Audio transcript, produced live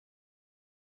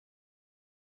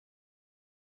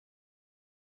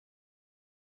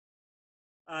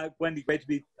Wendy, great to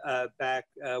be back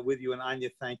with you. And Anya,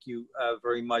 thank you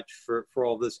very much for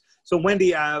all this. So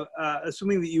Wendy,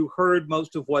 assuming that you heard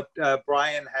most of what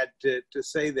Brian had to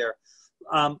say there,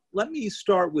 let me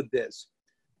start with this.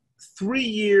 3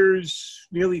 years,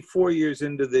 nearly 4 years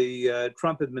into the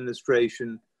Trump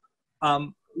administration,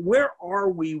 where are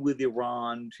we with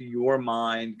Iran, to your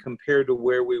mind, compared to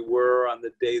where we were on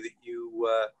the day that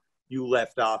you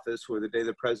left office, or the day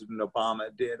that President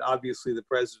Obama did? Obviously, the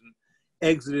president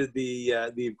exited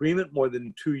the agreement more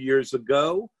than 2 years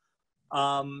ago.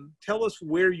 Tell us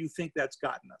where you think that's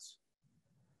gotten us.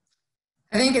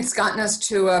 I think it's gotten us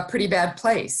to a pretty bad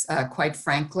place, quite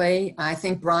frankly. I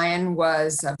think Brian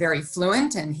was very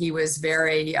fluent, and he was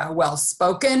very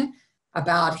well-spoken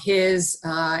about his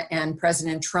and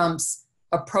President Trump's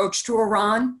approach to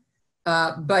Iran.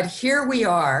 But here we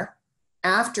are,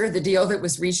 after the deal that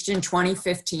was reached in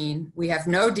 2015. We have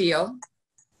no deal.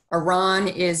 Iran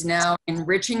is now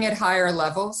enriching at higher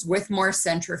levels with more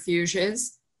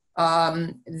centrifuges.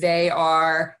 They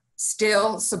are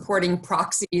still supporting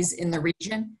proxies in the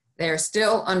region. They are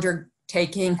still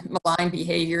undertaking malign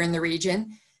behavior in the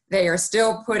region. They are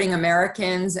still putting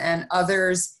Americans and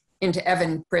others into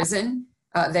Evin prison.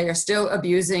 They are still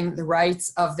abusing the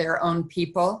rights of their own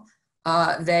people.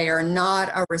 They are not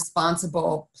a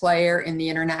responsible player in the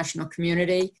international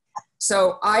community.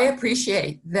 So I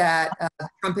appreciate that the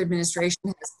Trump administration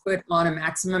has put on a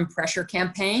maximum pressure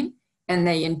campaign, and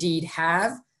they indeed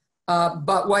have.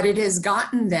 But what it has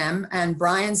gotten them, and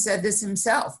Brian said this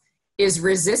himself, is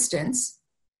resistance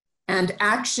and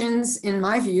actions, in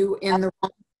my view, in the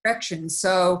wrong direction.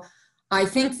 So I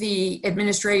think the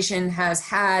administration has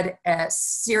had a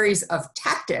series of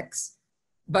tactics,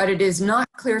 but it is not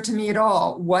clear to me at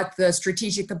all what the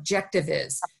strategic objective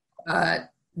is.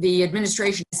 The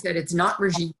administration said it's not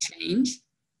regime change,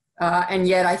 and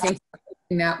yet I think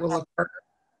that will occur.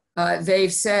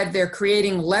 They've said they're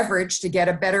creating leverage to get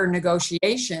a better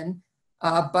negotiation,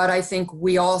 but I think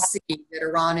we all see that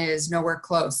Iran is nowhere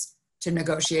close to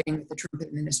negotiating with the Trump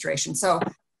administration. So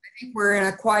I think we're in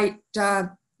a quite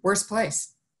worse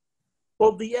place.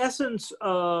 Well, the essence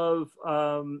of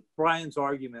Brian's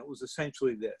argument was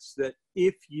essentially this, that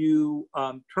if you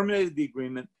terminated the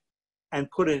agreement and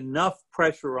put enough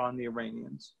pressure on the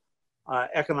Iranians,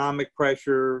 economic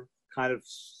pressure, kind of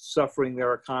suffering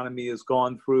their economy has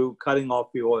gone through, cutting off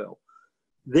the oil,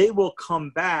 they will come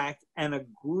back and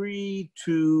agree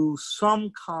to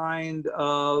some kind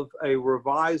of a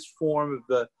revised form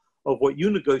of what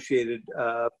you negotiated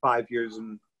 5 years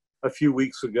and a few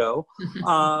weeks ago,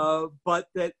 but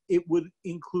that it would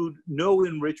include no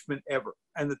enrichment ever,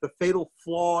 and that the fatal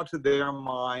flaw to their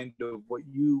mind of what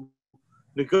you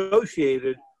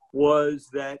negotiated was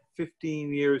that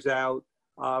 15 years out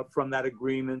from that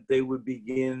agreement, they would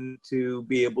begin to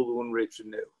be able to enrich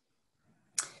anew.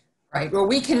 Right. Well,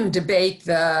 we can debate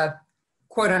the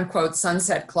quote unquote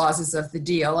sunset clauses of the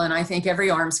deal. And I think every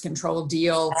arms control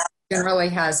deal generally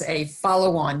has a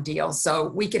follow-on deal. So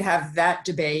we could have that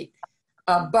debate.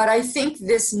 But I think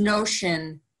this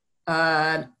notion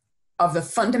of the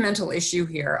fundamental issue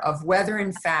here of whether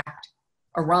in fact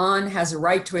Iran has a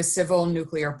right to a civil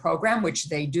nuclear program, which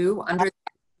they do under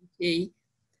the NPT.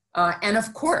 And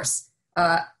of course,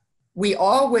 we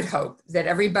all would hope that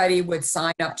everybody would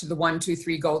sign up to the 1, 2,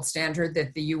 3 gold standard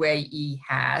that the UAE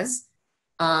has.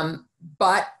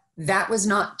 But that was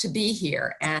not to be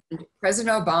here. And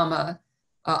President Obama,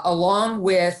 along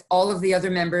with all of the other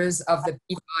members of the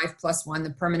P5+1,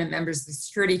 the permanent members of the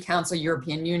Security Council,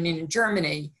 European Union, and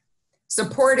Germany,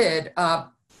 supported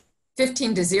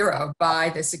 15-0 by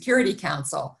the Security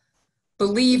Council,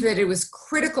 believe that it was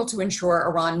critical to ensure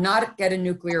Iran not get a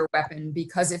nuclear weapon,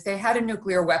 because if they had a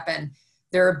nuclear weapon,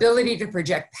 their ability to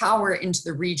project power into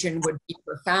the region would be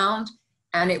profound,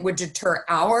 and it would deter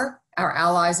our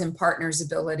allies and partners'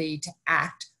 ability to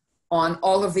act on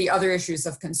all of the other issues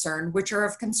of concern, which are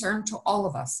of concern to all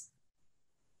of us.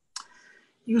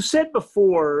 You said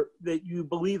before that you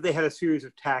believe they had a series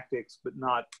of tactics, but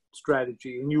not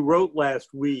strategy. And you wrote last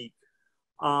week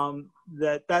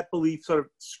that belief sort of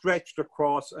stretched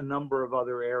across a number of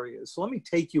other areas. So let me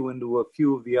take you into a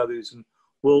few of the others, and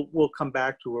we'll come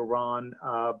back to Iran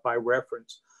by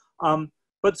reference.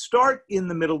 But start in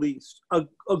the Middle East. A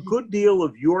good deal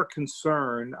of your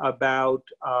concern about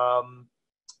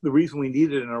the reason we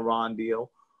needed an Iran deal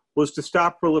was to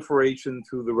stop proliferation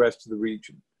through the rest of the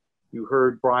region. You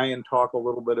heard Brian talk a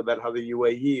little bit about how the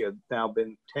UAE had now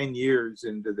been 10 years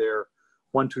into their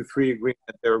 1, 2, 3 agreement,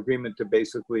 their agreement to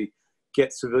basically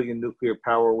get civilian nuclear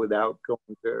power without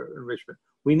going to enrichment.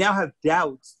 We now have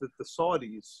doubts that the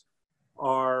Saudis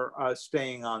are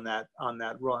staying on that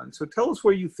run. So tell us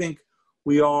where you think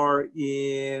we are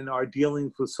in our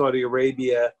dealings with Saudi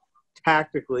Arabia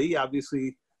tactically.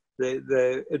 Obviously,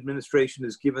 the administration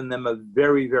has given them a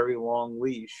very, very long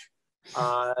leash.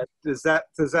 Does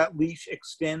that leash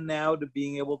extend now to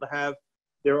being able to have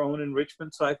their own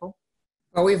enrichment cycle?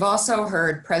 Well, we've also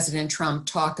heard President Trump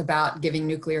talk about giving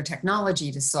nuclear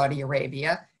technology to Saudi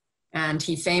Arabia. And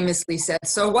he famously said,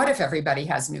 so what if everybody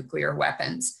has nuclear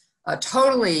weapons?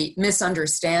 Totally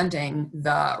misunderstanding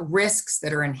the risks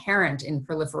that are inherent in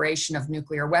proliferation of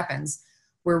nuclear weapons.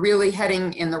 We're really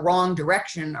heading in the wrong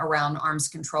direction around arms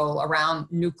control, around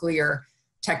nuclear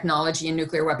technology and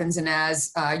nuclear weapons. And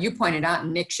as you pointed out,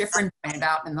 and Nick Schifrin pointed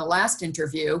out in the last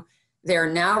interview, there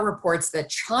are now reports that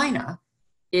China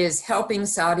is helping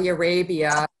Saudi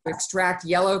Arabia to extract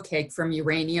yellow cake from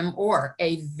uranium ore,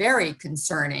 a very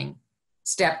concerning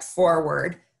step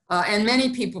forward. And many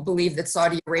people believe that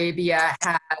Saudi Arabia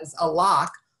has a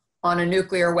lock on a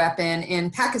nuclear weapon in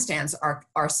Pakistan's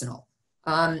arsenal.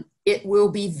 It will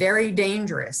be very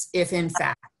dangerous if, in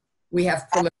fact, we have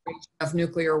proliferation of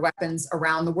nuclear weapons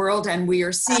around the world. And we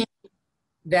are seeing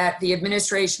that the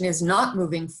administration is not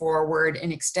moving forward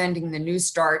in extending the New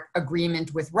START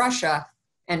agreement with Russia,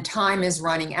 and time is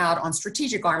running out on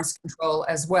strategic arms control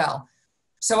as well.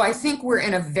 So I think we're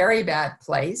in a very bad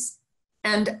place.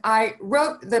 And I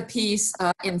wrote the piece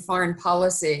in Foreign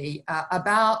Policy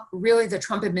about really the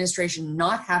Trump administration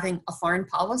not having a foreign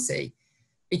policy,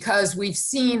 because we've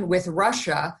seen with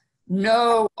Russia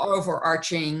no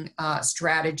overarching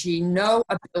strategy, no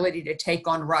ability to take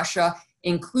on Russia,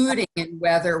 including in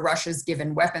whether Russia's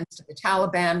given weapons to the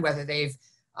Taliban, whether they've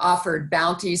offered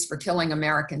bounties for killing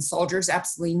American soldiers,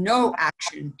 absolutely no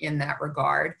action in that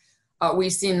regard.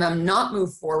 We've seen them not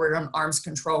move forward on arms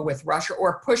control with Russia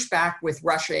or push back with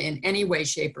Russia in any way,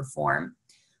 shape, or form.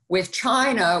 With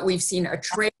China, we've seen a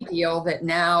trade deal that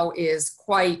now is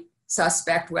quite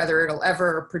suspect whether it'll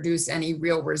ever produce any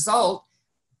real result,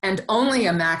 and only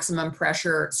a maximum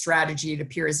pressure strategy, it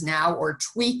appears now, or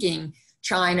tweaking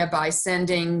China by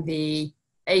sending the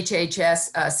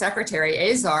HHS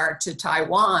Secretary Azar to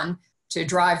Taiwan to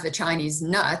drive the Chinese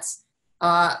nuts.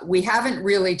 We haven't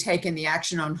really taken the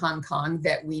action on Hong Kong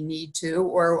that we need to,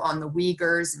 or on the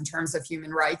Uyghurs in terms of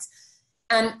human rights.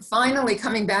 And finally,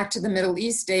 coming back to the Middle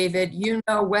East, David, you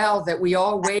know well that we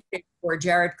all waited for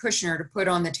Jared Kushner to put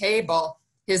on the table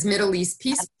his Middle East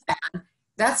peace plan.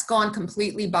 That's gone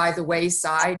completely by the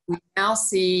wayside. We now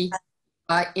see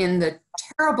in the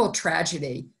terrible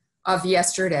tragedy of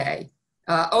yesterday,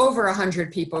 over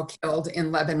 100 people killed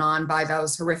in Lebanon by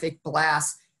those horrific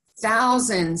blasts,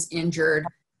 thousands injured.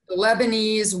 The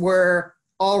Lebanese were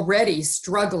already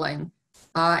struggling,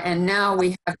 and now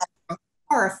we have a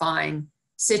horrifying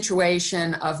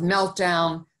situation of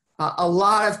meltdown, a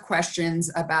lot of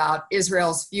questions about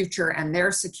Israel's future and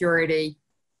their security,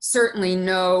 certainly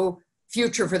no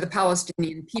future for the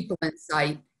Palestinian people in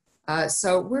sight.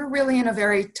 So we're really in a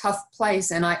very tough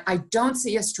place, and I don't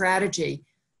see a strategy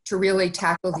to really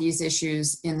tackle these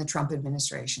issues in the Trump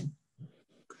administration.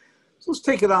 So let's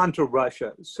take it on to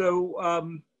Russia.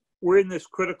 So we're in this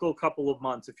critical couple of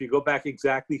months. If you go back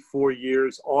exactly 4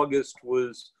 years, August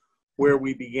was where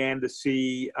we began to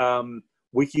see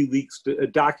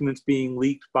WikiLeaks documents being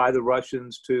leaked by the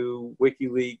Russians to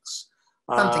WikiLeaks.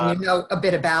 Something you know a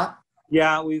bit about.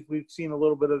 Yeah, we've seen a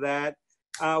little bit of that.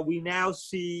 We now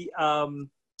see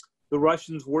the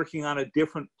Russians working on a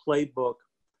different playbook.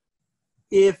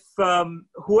 If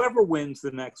whoever wins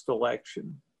the next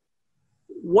election,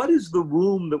 what is the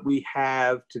room that we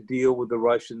have to deal with the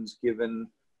Russians given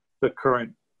the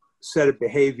current set of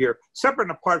behavior, separate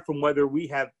and apart from whether we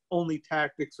have only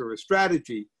tactics or a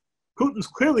strategy? Putin's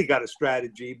clearly got a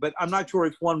strategy, but I'm not sure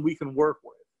it's one we can work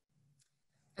with.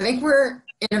 I think we're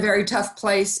in a very tough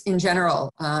place in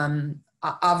general.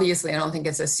 Obviously, I don't think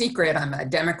it's a secret. I'm a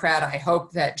Democrat. I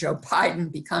hope that Joe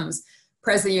Biden becomes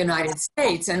president of the United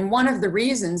States. And one of the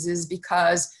reasons is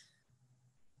because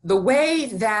the way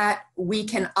that we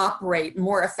can operate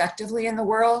more effectively in the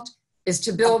world is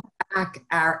to build back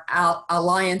our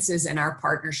alliances and our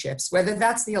partnerships, whether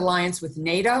that's the alliance with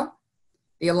NATO,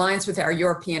 the alliance with our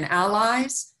European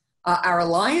allies, our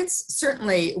alliance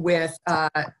certainly with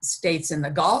states in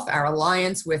the Gulf, our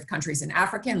alliance with countries in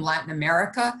Africa and Latin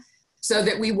America, so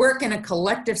that we work in a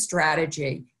collective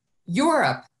strategy.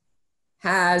 Europe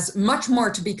has much more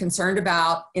to be concerned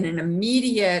about in an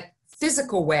immediate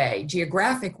physical way,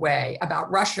 geographic way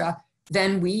about Russia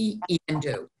than we even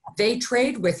do. They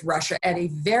trade with Russia at a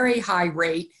very high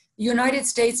rate. The United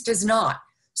States does not.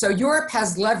 So Europe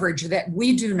has leverage that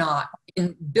we do not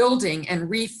in building and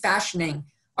refashioning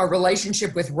a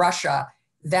relationship with Russia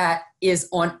that is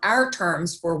on our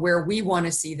terms for where we want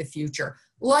to see the future.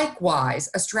 Likewise,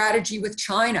 a strategy with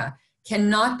China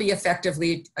cannot be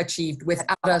effectively achieved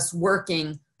without us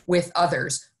working with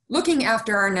others, looking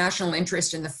after our national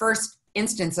interest in the first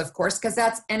instance, of course, because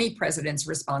that's any president's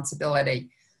responsibility.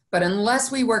 But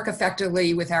unless we work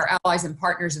effectively with our allies and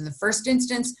partners in the first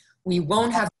instance, we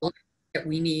won't have the that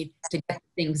we need to get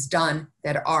things done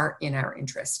that are in our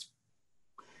interest.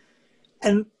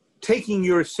 And taking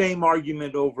your same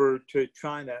argument over to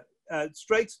China, it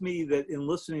strikes me that in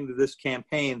listening to this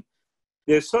campaign,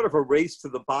 there's sort of a race to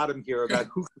the bottom here about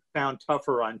who can sound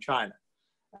tougher on China.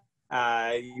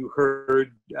 You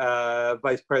heard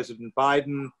Vice President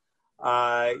Biden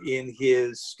in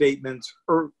his statements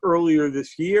earlier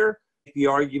this year, the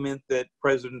argument that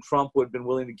President Trump would have been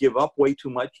willing to give up way too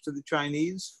much to the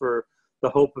Chinese for the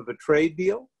hope of a trade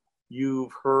deal.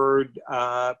 You've heard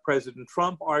President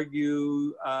Trump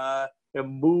argue a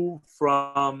move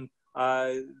from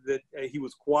that he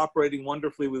was cooperating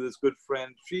wonderfully with his good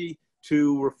friend Xi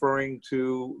to referring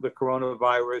to the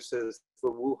coronavirus as the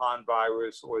Wuhan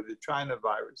virus or the China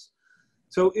virus.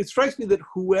 So it strikes me that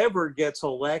whoever gets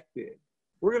elected,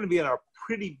 we're going to be in a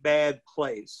pretty bad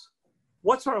place.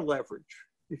 What's our leverage?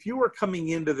 If you were coming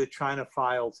into the China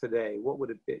file today, what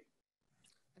would it be?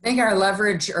 I think our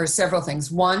leverage are several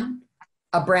things. One,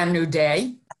 a brand new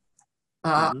day,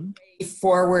 a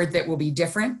forward that will be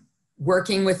different,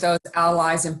 working with those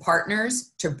allies and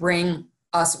partners to bring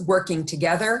us working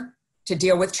together to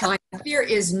deal with China. There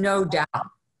is no doubt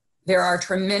there are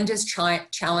tremendous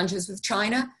challenges with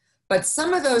China, but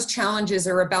some of those challenges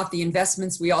are about the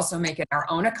investments we also make in our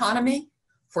own economy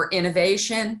for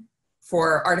innovation,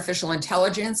 for artificial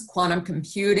intelligence, quantum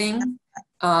computing,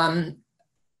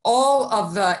 all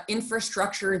of the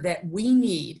infrastructure that we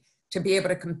need to be able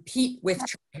to compete with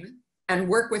China and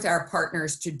work with our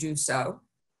partners to do so,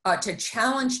 to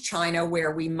challenge China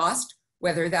where we must,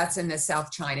 whether that's in the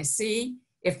South China Sea,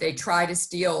 if they try to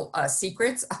steal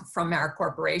secrets from our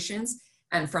corporations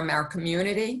and from our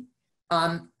community,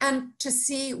 and to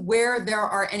see where there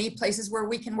are any places where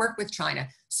we can work with China,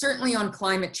 certainly on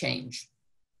climate change.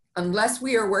 Unless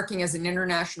we are working as an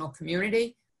international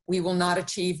community, we will not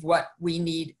achieve what we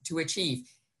need to achieve.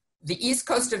 The East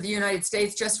Coast of the United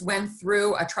States just went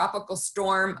through a tropical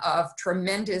storm of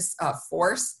tremendous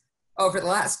force over the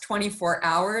last 24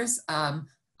 hours.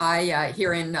 I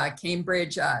here in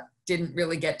Cambridge didn't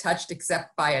really get touched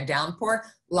except by a downpour.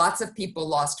 Lots of people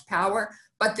lost power,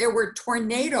 but there were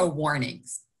tornado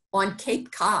warnings on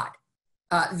Cape Cod.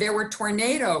 There were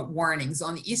tornado warnings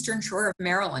on the eastern shore of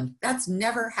Maryland. That's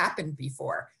never happened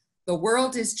before. The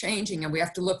world is changing and we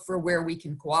have to look for where we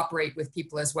can cooperate with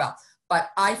people as well. But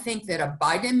I think that a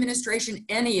Biden administration,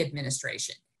 any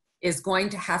administration, is going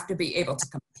to have to be able to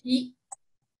compete,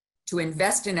 to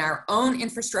invest in our own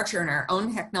infrastructure and our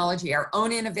own technology, our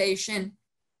own innovation,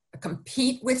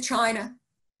 compete with China,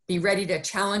 be ready to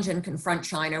challenge and confront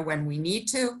China when we need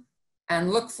to,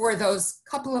 and look for those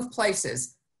couple of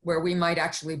places where we might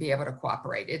actually be able to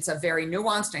cooperate. It's a very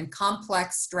nuanced and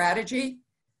complex strategy.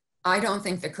 I don't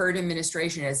think the current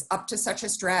administration is up to such a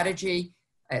strategy.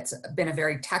 It's been a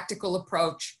very tactical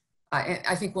approach.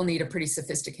 I think we'll need a pretty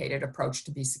sophisticated approach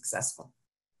to be successful.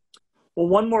 Well,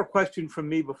 one more question from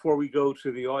me before we go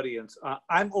to the audience.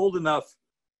 I'm old enough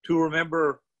to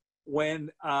remember when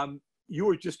you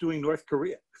were just doing North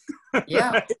Korea.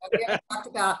 Yeah, right? We haven't talked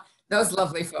about those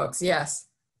lovely folks, yes.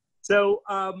 So,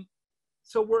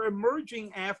 so we're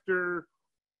emerging after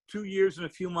 2 years and a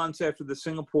few months after the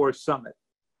Singapore summit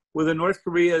with a North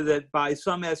Korea that by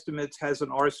some estimates has an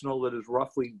arsenal that is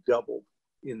roughly doubled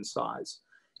in size.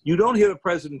 You don't hear the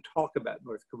president talk about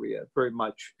North Korea very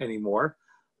much anymore.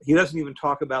 He doesn't even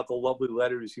talk about the lovely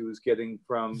letters he was getting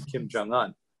from Kim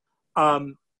Jong-un.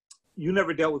 You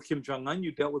never dealt with Kim Jong-un,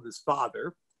 you dealt with his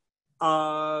father.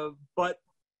 But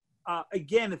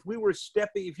again, if you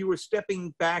were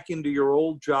stepping back into your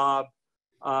old job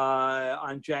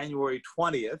on January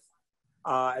 20th,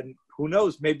 and who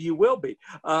knows, maybe you will be.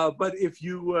 But if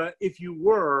you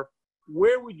were,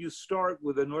 where would you start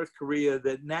with a North Korea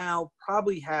that now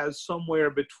probably has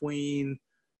somewhere between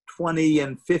 20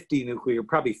 and 50 nuclear,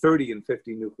 probably 30 and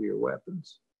 50 nuclear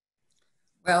weapons?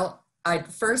 Well,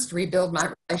 I'd first rebuild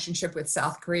my relationship with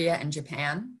South Korea and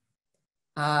Japan.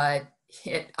 I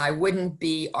wouldn't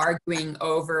be arguing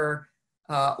over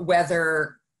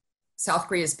whether South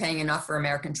Korea is paying enough for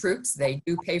American troops. They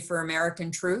do pay for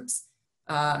American troops.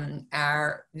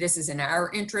 This is in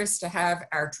our interest to have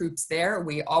our troops there.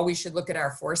 We always should look at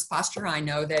our force posture. I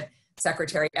know that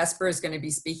Secretary Esper is going to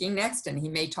be speaking next, and he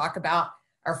may talk about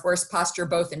our force posture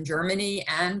both in Germany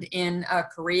and in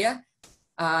Korea.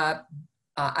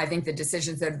 I think the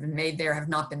decisions that have been made there have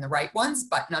not been the right ones,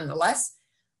 but nonetheless,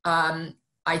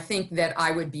 I think that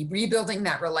I would be rebuilding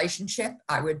that relationship.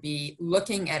 I would be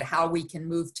looking at how we can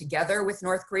move together with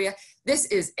North Korea. This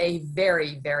is a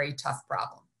very, very tough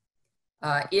problem.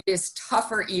 It is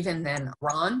tougher even than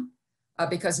Iran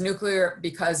because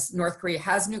North Korea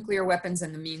has nuclear weapons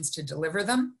and the means to deliver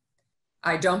them.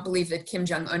 I don't believe that Kim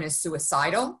Jong-un is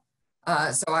suicidal,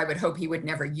 so I would hope he would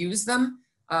never use them.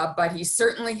 But he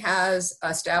certainly has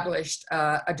established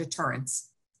a deterrence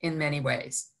in many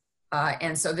ways.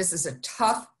 And so this is a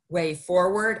tough way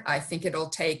forward. I think it'll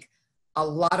take a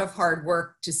lot of hard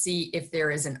work to see if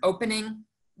there is an opening,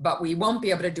 but we won't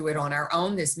be able to do it on our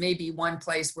own. This may be one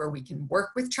place where we can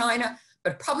work with China,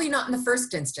 but probably not in the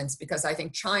first instance, because I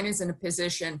think China's in a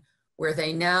position where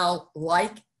they now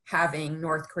like having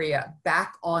North Korea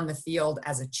back on the field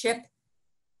as a chip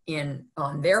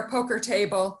on their poker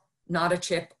table, not a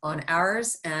chip on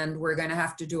ours. And we're going to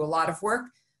have to do a lot of work.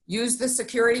 Use the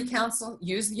Security Council,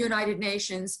 use the United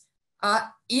Nations,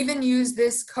 even use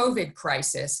this COVID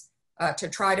crisis to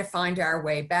try to find our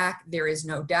way back. There is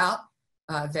no doubt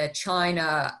that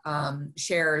China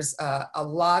shares a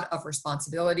lot of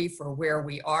responsibility for where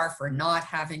we are for not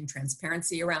having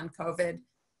transparency around COVID.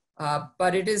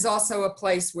 But it is also a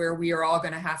place where we are all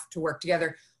going to have to work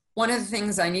together. One of the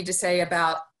things I need to say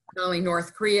about not only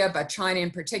North Korea, but China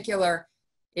in particular,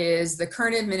 is the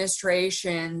current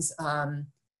administration's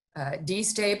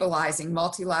destabilizing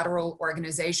multilateral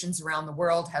organizations around the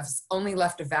world has only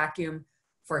left a vacuum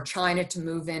for China to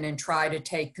move in and try to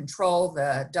take control.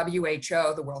 The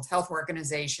WHO, the World Health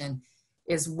Organization,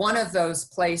 is one of those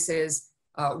places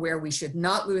where we should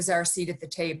not lose our seat at the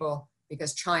table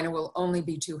because China will only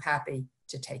be too happy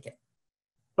to take it.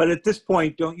 But at this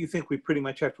point, don't you think we pretty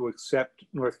much have to accept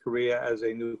North Korea as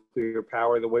a nuclear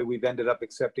power the way we've ended up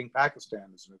accepting Pakistan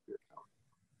as a nuclear power?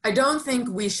 I don't think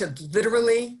we should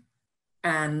literally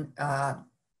and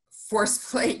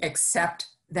forcefully accept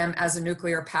them as a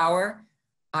nuclear power.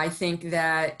 I think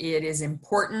that it is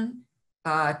important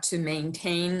to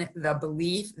maintain the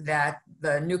belief that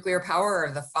the nuclear power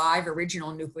or the 5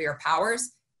 original nuclear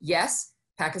powers, yes,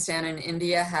 Pakistan and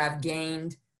India have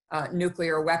gained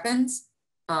nuclear weapons.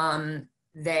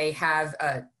 They have,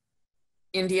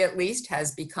 India at least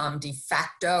has become de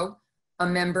facto a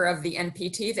member of the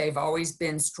NPT. They've always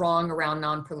been strong around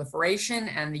non-proliferation,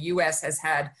 and the US has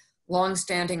had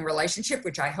long-standing relationship,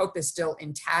 which I hope is still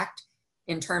intact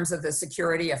in terms of the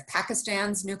security of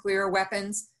Pakistan's nuclear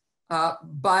weapons.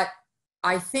 But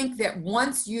I think that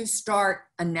once you start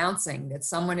announcing that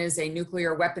someone is a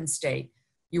nuclear weapon state,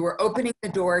 you are opening the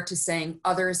door to saying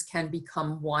others can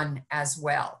become one as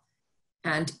well.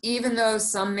 And even though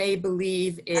some may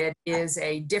believe it is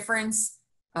a difference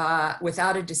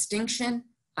without a distinction,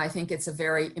 I think it's a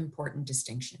very important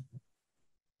distinction.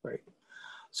 Right.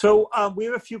 So we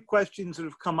have a few questions that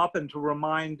have come up, and to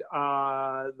remind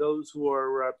those who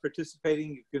are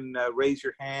participating, you can raise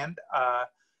your hand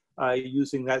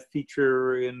using that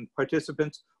feature in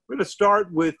participants. We're going to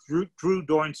start with Drew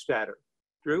Dornstatter.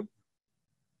 Drew?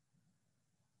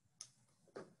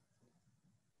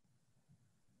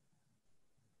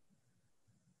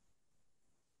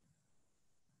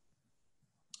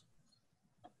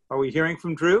 Are we hearing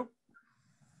from Drew?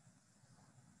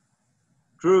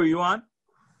 Drew, are you on?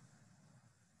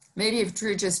 Maybe if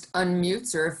Drew just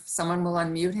unmutes, or if someone will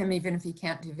unmute him, even if he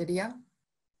can't do video.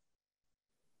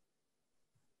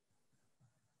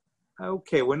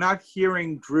 Okay, we're not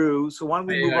hearing Drew, so why don't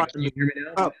we move on? Can you hear me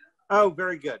now? Oh,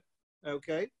 very good.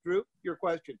 Okay, Drew, your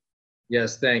question.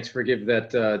 Yes, thanks. Forgive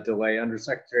that delay.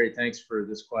 Undersecretary, thanks for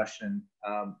this question.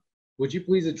 Would you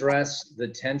please address the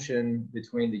tension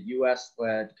between the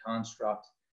US-led construct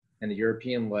and the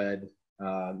European-led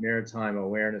maritime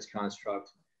awareness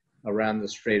construct around the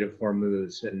Strait of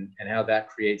Hormuz, and how that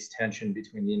creates tension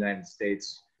between the United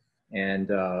States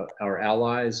and our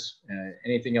allies?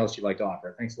 Anything else you'd like to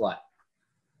offer? Thanks a lot.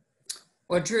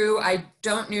 Well, Drew, I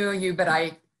don't know you, but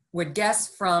I would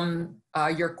guess from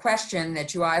your question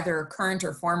that you either are current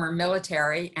or former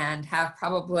military and have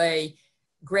probably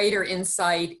greater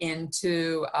insight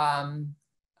into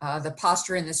the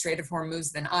posture in the Strait of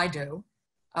Hormuz than I do.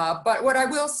 But what I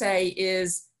will say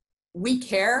is we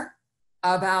care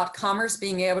about commerce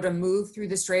being able to move through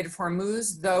the Strait of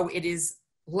Hormuz, though it is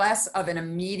less of an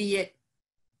immediate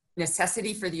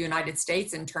necessity for the United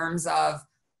States in terms of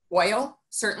oil,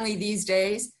 certainly these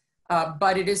days,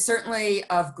 but it is certainly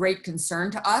of great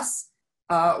concern to us.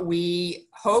 We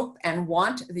hope and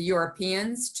want the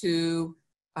Europeans to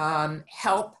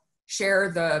help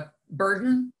share the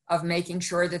burden of making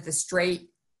sure that the strait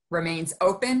remains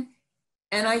open.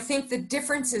 And I think the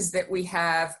differences that we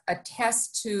have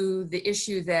attest to the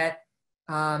issue that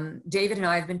David and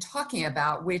I have been talking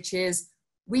about, which is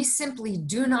we simply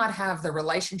do not have the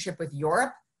relationship with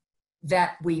Europe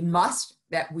that we must,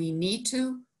 that we need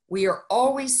to. We are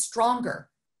always stronger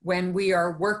when we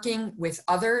are working with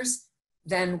others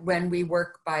than when we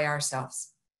work by ourselves.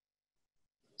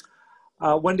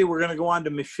 Wendy, we're going to go on to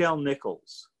Michelle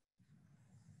Nichols.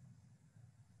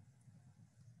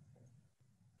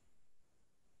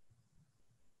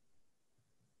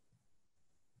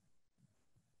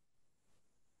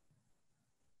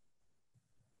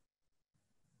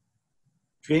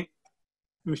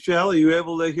 Michelle, are you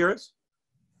able to hear us?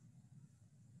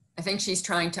 I think she's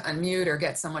trying to unmute or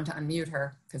get someone to unmute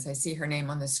her because I see her name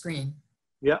on the screen.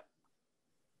 Yeah.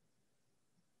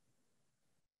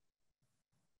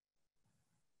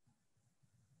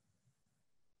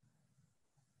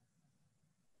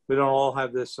 We don't all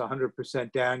have this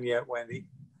 100% down yet, Wendy.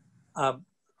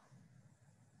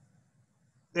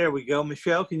 There we go.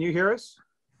 Michelle, can you hear us?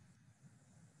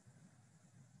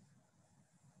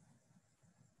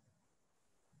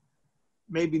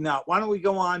 Maybe not. Why don't we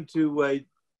go on to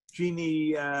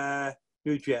Jeannie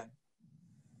Nguyen.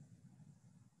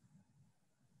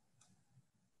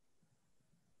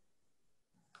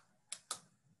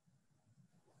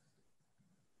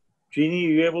 Jeannie, are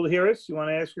you able to hear us? You want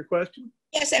to ask your question?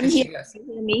 Yes, I'm here. Yes. Can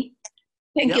you hear me?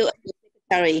 Thank Yep. you,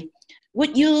 Secretary.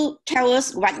 Would you tell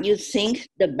us what you think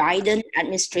the Biden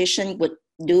administration would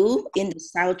do in the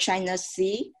South China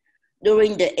Sea?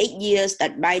 During the 8 years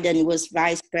that Biden was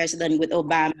vice president with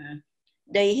Obama,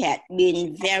 they had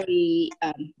been very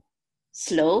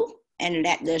slow and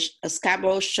let the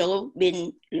Scarborough Shoal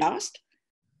been lost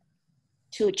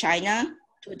to China,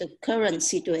 to the current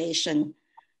situation.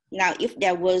 Now, if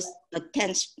there was a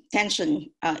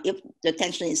tension, if the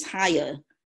tension is higher,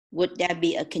 would there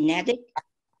be a kinetic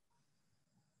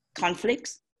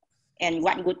conflict? And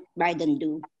what would Biden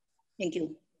do? Thank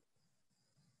you.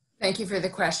 Thank you for the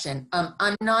question.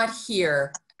 I'm not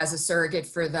here as a surrogate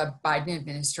for the Biden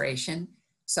administration,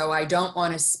 so I don't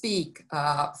want to speak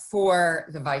for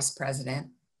the vice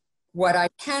president. What I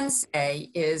can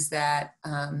say is that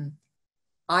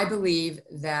I believe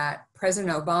that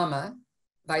President Obama,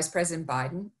 Vice President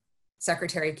Biden,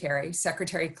 Secretary Kerry,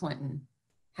 Secretary Clinton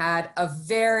had a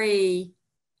very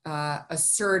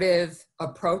assertive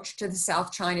approach to the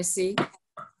South China Sea.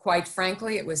 Quite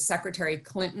frankly, it was Secretary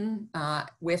Clinton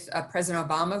with President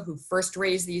Obama who first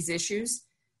raised these issues,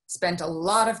 spent a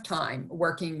lot of time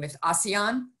working with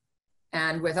ASEAN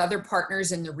and with other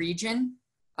partners in the region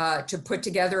to put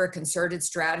together a concerted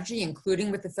strategy,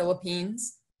 including with the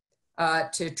Philippines,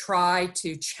 to try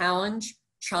to challenge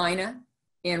China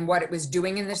in what it was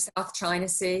doing in the South China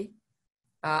Sea.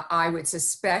 I would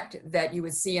suspect that you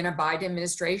would see in a Biden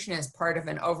administration as part of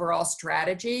an overall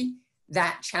strategy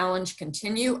that challenge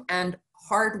continue, and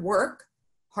hard work,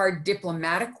 hard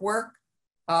diplomatic work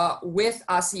with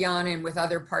ASEAN and with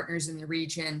other partners in the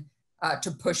region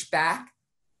to push back,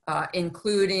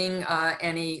 including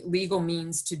any legal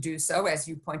means to do so, as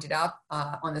you pointed out,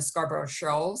 on the Scarborough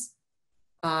Shoals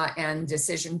and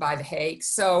decision by The Hague.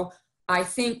 So I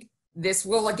think this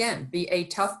will, again, be a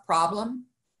tough problem,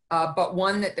 but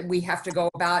one that we have to go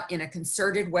about in a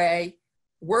concerted way,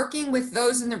 working with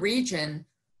those in the region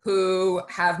who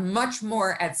have much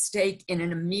more at stake in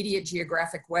an immediate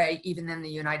geographic way, even than the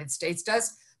United States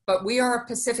does. But we are a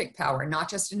Pacific power, not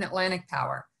just an Atlantic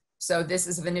power. So this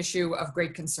is an issue of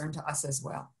great concern to us as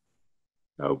well.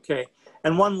 Okay.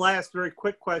 And one last very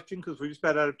quick question, because we just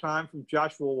about out of time, from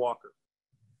Joshua Walker.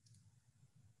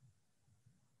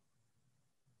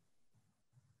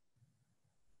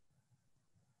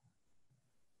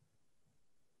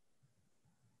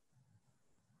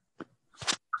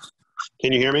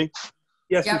 Can you hear me?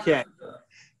 Yes, Yep. we can.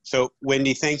 So,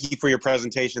 Wendy, thank you for your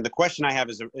presentation. The question I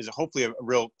have is hopefully a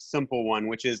real simple one,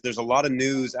 which is there's a lot of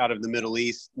news out of the Middle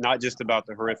East, not just about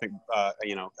the horrific,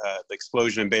 the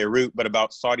explosion in Beirut, but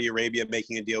about Saudi Arabia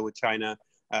making a deal with China,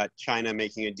 China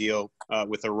making a deal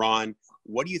with Iran.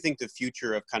 What do you think the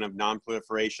future of kind of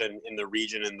non-proliferation in the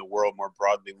region and the world more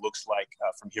broadly looks like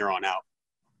from here on out?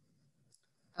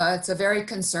 It's a very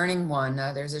concerning one.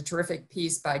 There's a terrific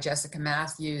piece by Jessica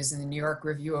Matthews in the New York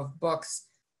Review of Books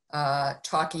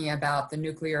talking about the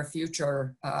nuclear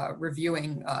future,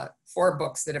 reviewing 4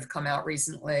 books that have come out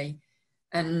recently,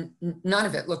 and none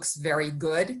of it looks very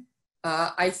good.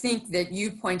 I think that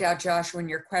you point out, Joshua, in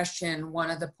your question,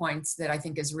 one of the points that I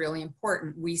think is really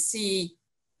important. We see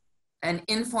an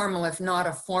informal, if not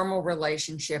a formal,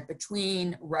 relationship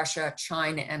between Russia,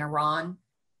 China, and Iran.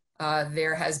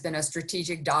 There has been a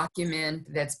strategic document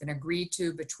that's been agreed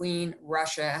to between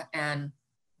Russia and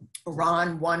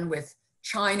Iran, one with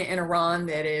China and Iran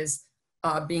that is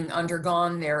being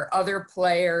undergone. There are other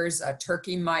players.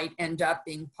 Turkey might end up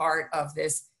being part of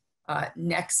this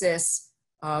nexus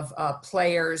of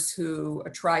players who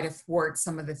try to thwart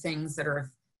some of the things that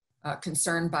are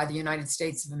concerned by the United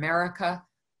States of America.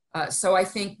 So I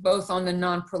think both on the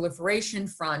non-proliferation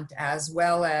front, as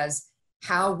well as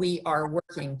how we are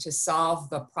working to solve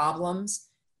the problems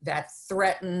that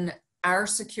threaten our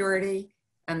security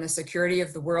and the security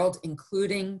of the world,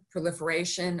 including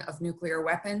proliferation of nuclear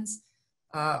weapons,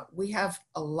 we have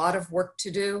a lot of work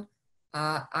to do.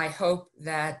 I hope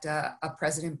that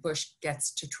President Bush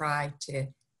gets to try to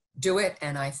do it,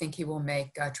 and I think he will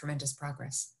make tremendous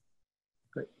progress.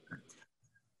 Great.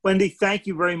 Wendy, thank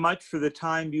you very much for the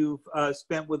time you've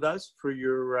spent with us for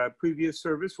your previous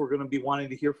service. We're going to be wanting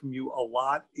to hear from you a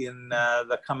lot in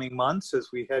the coming months as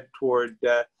we head toward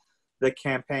the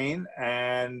campaign,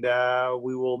 and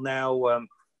we will now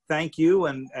thank you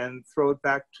and throw it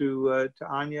back to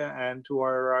Anya and to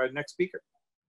our next speaker.